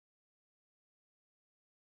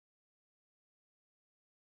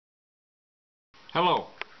Hello,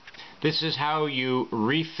 this is how you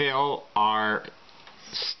refill our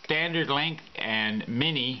standard length and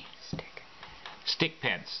mini stick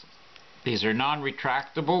pens. These are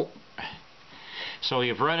non-retractable, so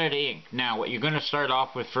you've run out of ink. Now what you're going to start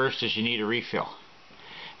off with first is you need a refill.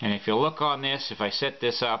 And if you look on this, if I set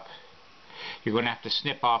this up, you're going to have to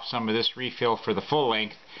snip off some of this refill for the full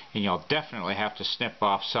length, and you'll definitely have to snip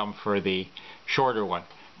off some for the shorter one.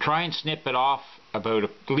 Try and snip it off about at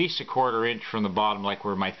least a quarter inch from the bottom, like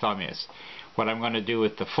where my thumb is. What I'm going to do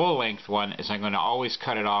with the full length one is I'm going to always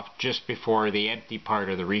cut it off just before the empty part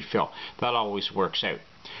of the refill. That always works out.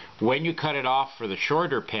 When you cut it off for the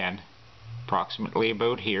shorter pen, approximately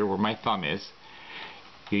about here where my thumb is,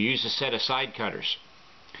 you use a set of side cutters.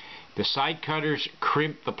 The side cutters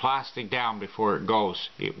crimp the plastic down before it goes.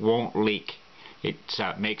 It won't leak. It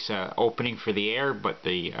makes an opening for the air, but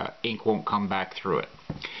the ink won't come back through it.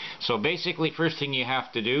 So basically, first thing you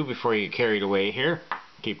have to do before you get carried away here,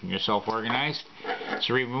 keeping yourself organized, is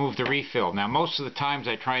remove the refill. Now most of the times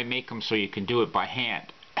I try and make them so you can do it by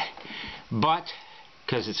hand. But,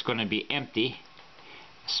 because it's going to be empty,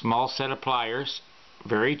 a small set of pliers,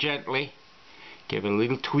 very gently, give it a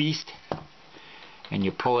little twist, and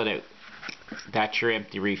you pull it out. That's your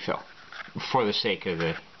empty refill, for the sake of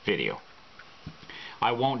the video.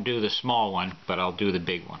 I won't do the small one, but I'll do the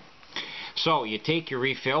big one. So you take your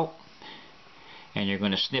refill and you're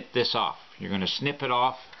going to snip this off. You're going to snip it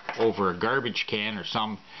off over a garbage can or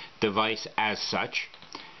some device as such,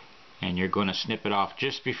 and you're going to snip it off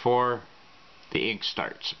just before the ink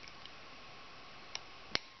starts.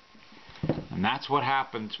 And that's what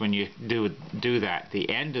happens when you do that. The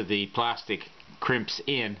end of the plastic crimps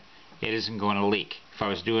in. It isn't going to leak. If I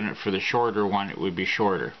was doing it for the shorter one, it would be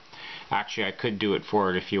shorter. Actually, I could do it for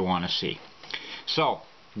it if you want to see. So,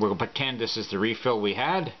 we'll pretend this is the refill we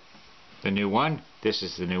had, the new one. This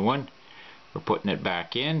is the new one. We're putting it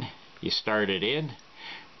back in. You start it in.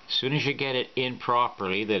 As soon as you get it in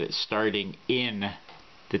properly, that it's starting in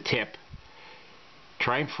the tip,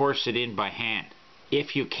 try and force it in by hand.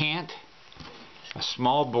 If you can't, a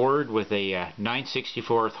small board with a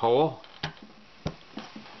 9/64 hole,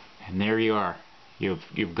 and there you are.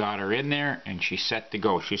 You've got her in there and she's set to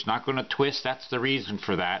go. She's not going to twist. That's the reason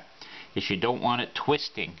for that, is you don't want it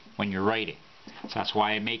twisting when you're writing. So that's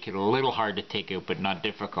why I make it a little hard to take out, but not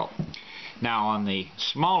difficult. Now on the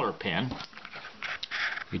smaller pen,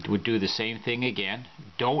 we would do the same thing again.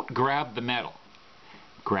 Don't grab the metal.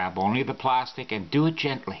 Grab only the plastic and do it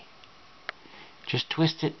gently. Just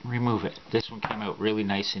twist it and remove it. This one came out really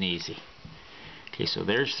nice and easy. Okay, so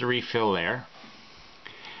there's the refill there.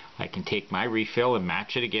 I can take my refill and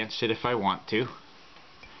match it against it if I want to.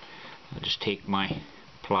 I'll just take my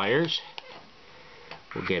pliers.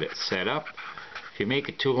 We'll get it set up. If you make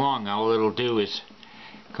it too long, all it'll do is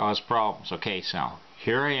cause problems. Okay, so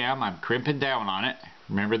here I am. I'm crimping down on it.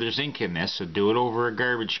 Remember, there's ink in this, so do it over a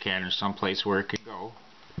garbage can or someplace where it could go.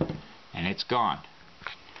 And it's gone.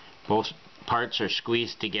 Both parts are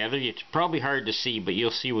squeezed together. It's probably hard to see, but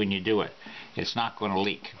you'll see when you do it. It's not going to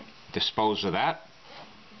leak. Dispose of that.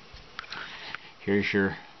 Here's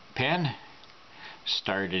your pen.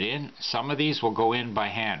 Start it in. Some of these will go in by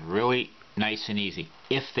hand, really nice and easy.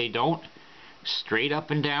 If they don't, straight up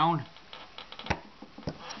and down,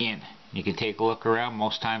 in. You can take a look around.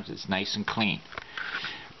 Most times it's nice and clean.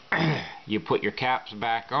 You put your caps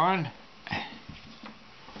back on,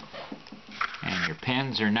 and your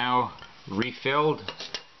pens are now refilled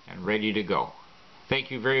and ready to go. Thank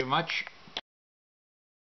you very much.